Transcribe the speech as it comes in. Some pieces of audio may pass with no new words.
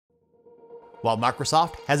While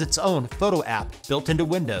Microsoft has its own photo app built into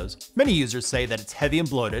Windows, many users say that it's heavy and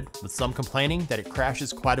bloated, with some complaining that it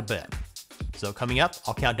crashes quite a bit. So coming up,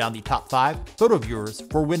 I'll count down the top 5 photo viewers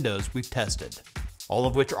for Windows we've tested, all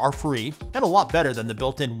of which are free and a lot better than the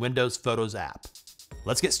built-in Windows Photos app.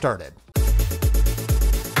 Let's get started.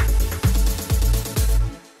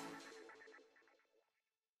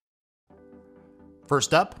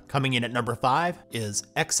 First up, coming in at number 5, is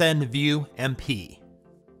XNView MP.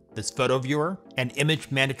 This photo viewer and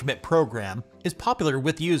image management program is popular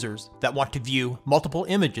with users that want to view multiple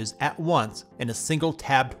images at once in a single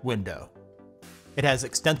tabbed window. It has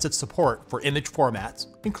extensive support for image formats,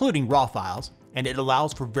 including RAW files, and it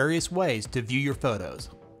allows for various ways to view your photos.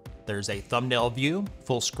 There's a thumbnail view,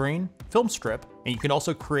 full screen, film strip, and you can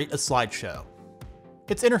also create a slideshow.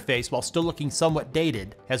 Its interface, while still looking somewhat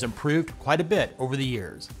dated, has improved quite a bit over the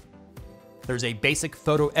years. There's a basic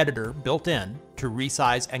photo editor built in to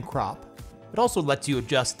resize and crop. It also lets you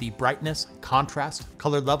adjust the brightness, contrast,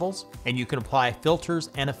 color levels, and you can apply filters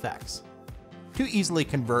and effects. To easily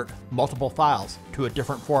convert multiple files to a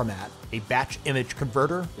different format, a batch image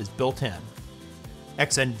converter is built in.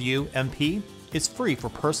 XNView MP is free for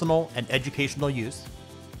personal and educational use.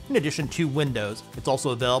 In addition to Windows, it's also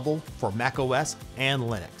available for macOS and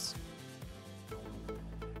Linux.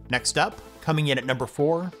 Next up, coming in at number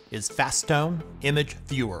 4, is Fastone Image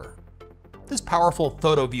Viewer. This powerful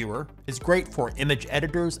photo viewer is great for image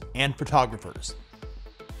editors and photographers.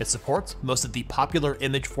 It supports most of the popular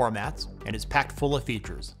image formats and is packed full of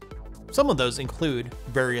features. Some of those include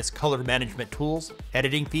various color management tools,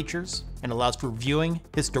 editing features, and allows for viewing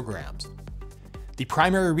histograms. The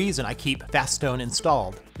primary reason I keep Fastone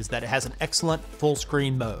installed is that it has an excellent full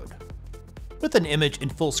screen mode. With an image in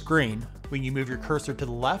full screen, when you move your cursor to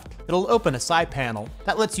the left, it'll open a side panel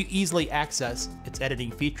that lets you easily access its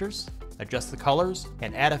editing features, adjust the colors,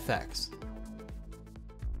 and add effects.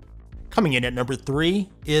 Coming in at number 3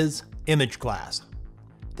 is Image Glass.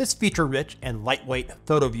 This feature-rich and lightweight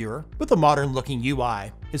photo viewer with a modern-looking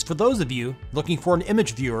UI is for those of you looking for an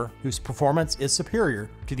image viewer whose performance is superior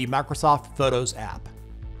to the Microsoft Photos app.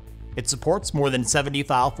 It supports more than 70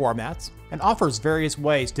 file formats and offers various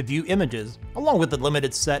ways to view images along with a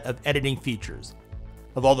limited set of editing features.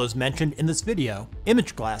 Of all those mentioned in this video,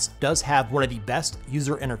 Image Glass does have one of the best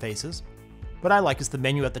user interfaces. What I like is the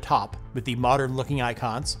menu at the top with the modern looking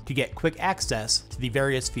icons to get quick access to the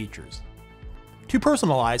various features. To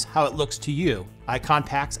personalize how it looks to you, icon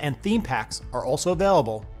packs and theme packs are also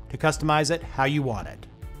available to customize it how you want it.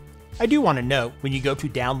 I do want to note, when you go to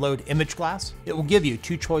download Image Glass, it will give you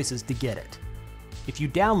 2 choices to get it. If you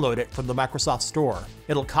download it from the Microsoft Store,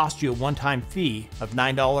 it'll cost you a one-time fee of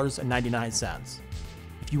 $9.99.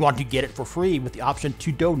 If you want to get it for free with the option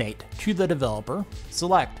to donate to the developer,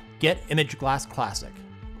 select Get Image Glass Classic.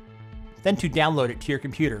 Then to download it to your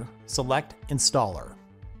computer, select Installer.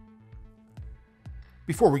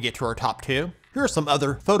 Before we get to our top 2, here are some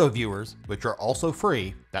other photo viewers, which are also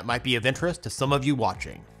free, that might be of interest to some of you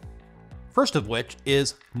watching. First of which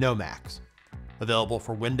is Nomax. Available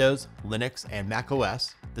for Windows, Linux, and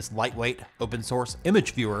macOS, this lightweight, open source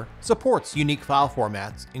image viewer supports unique file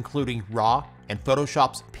formats including RAW and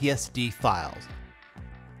Photoshop's PSD files.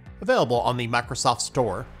 Available on the Microsoft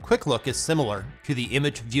Store, Quick Look is similar to the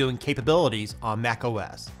image viewing capabilities on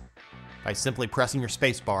macOS. By simply pressing your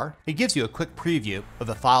spacebar, it gives you a quick preview of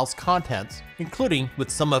the file's contents, including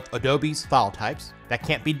with some of Adobe's file types that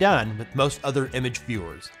can't be done with most other image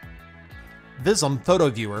viewers. Vism Photo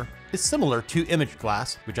Viewer is similar to Image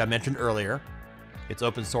Glass, which I mentioned earlier. It's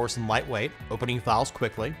open source and lightweight, opening files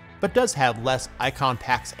quickly, but does have less icon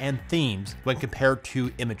packs and themes when compared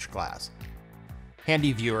to Image Glass.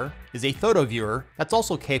 Handy Viewer is a photo viewer that's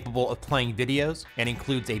also capable of playing videos and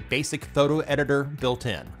includes a basic photo editor built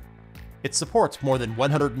in. It supports more than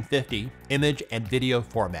 150 image and video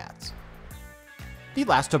formats. The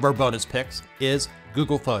last of our bonus picks is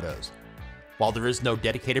Google Photos. While there is no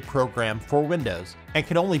dedicated program for Windows and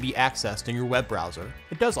can only be accessed in your web browser,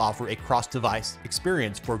 it does offer a cross-device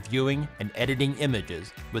experience for viewing and editing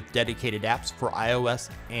images with dedicated apps for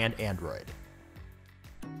iOS and Android.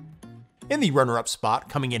 In the runner-up spot,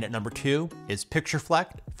 coming in at number 2, is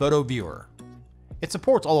PictureFlect Photo Viewer. It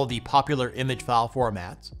supports all of the popular image file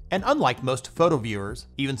formats, and unlike most photo viewers,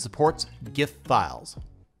 even supports GIF files,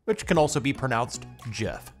 which can also be pronounced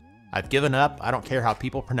GIF. I've given up, I don't care how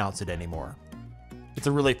people pronounce it anymore. It's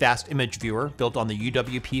a really fast image viewer built on the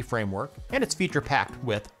UWP framework, and it's feature-packed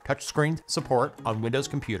with touchscreen support on Windows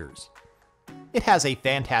computers. It has a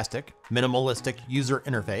fantastic, minimalistic user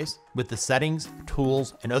interface with the settings,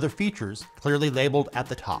 tools, and other features clearly labeled at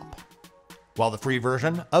the top. While the free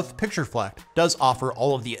version of PictureFlect does offer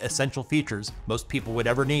all of the essential features most people would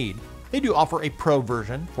ever need, they do offer a pro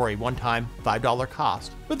version for a one-time $5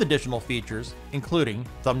 cost with additional features, including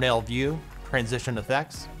thumbnail view, transition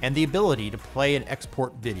effects, and the ability to play and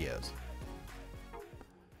export videos.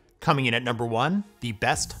 Coming in at number 1, the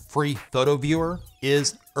best free photo viewer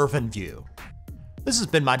is OrphanView. This has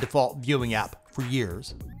been my default viewing app for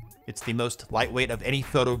years. It's the most lightweight of any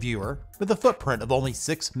photo viewer with a footprint of only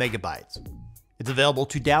 6 megabytes. It's available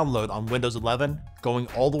to download on Windows 11, going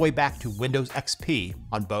all the way back to Windows XP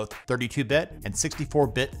on both 32-bit and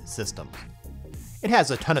 64-bit systems. It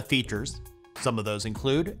has a ton of features. Some of those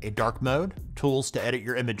include a dark mode, tools to edit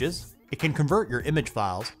your images, it can convert your image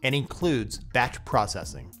files, and includes batch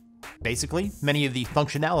processing. Basically, many of the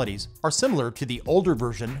functionalities are similar to the older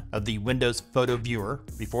version of the Windows Photo Viewer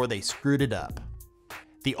before they screwed it up.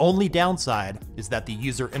 The only downside is that the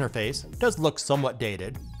user interface does look somewhat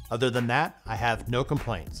dated. Other than that, I have no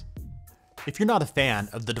complaints. If you're not a fan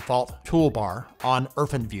of the default toolbar on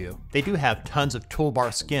OrphanView, they do have tons of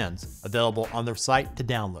toolbar skins available on their site to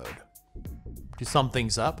download. To sum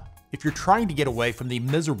things up, if you're trying to get away from the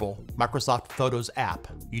miserable Microsoft Photos app,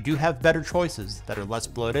 you do have better choices that are less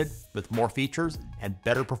bloated, with more features and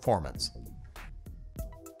better performance.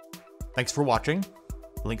 Thanks for watching.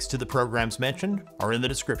 Links to the programs mentioned are in the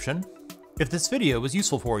description. If this video was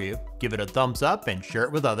useful for you, give it a thumbs up and share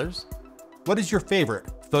it with others. What is your favorite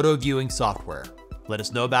photo viewing software? Let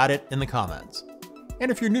us know about it in the comments. And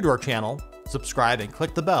if you're new to our channel, subscribe and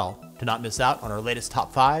click the bell to not miss out on our latest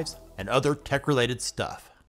top 5s and other tech-related stuff.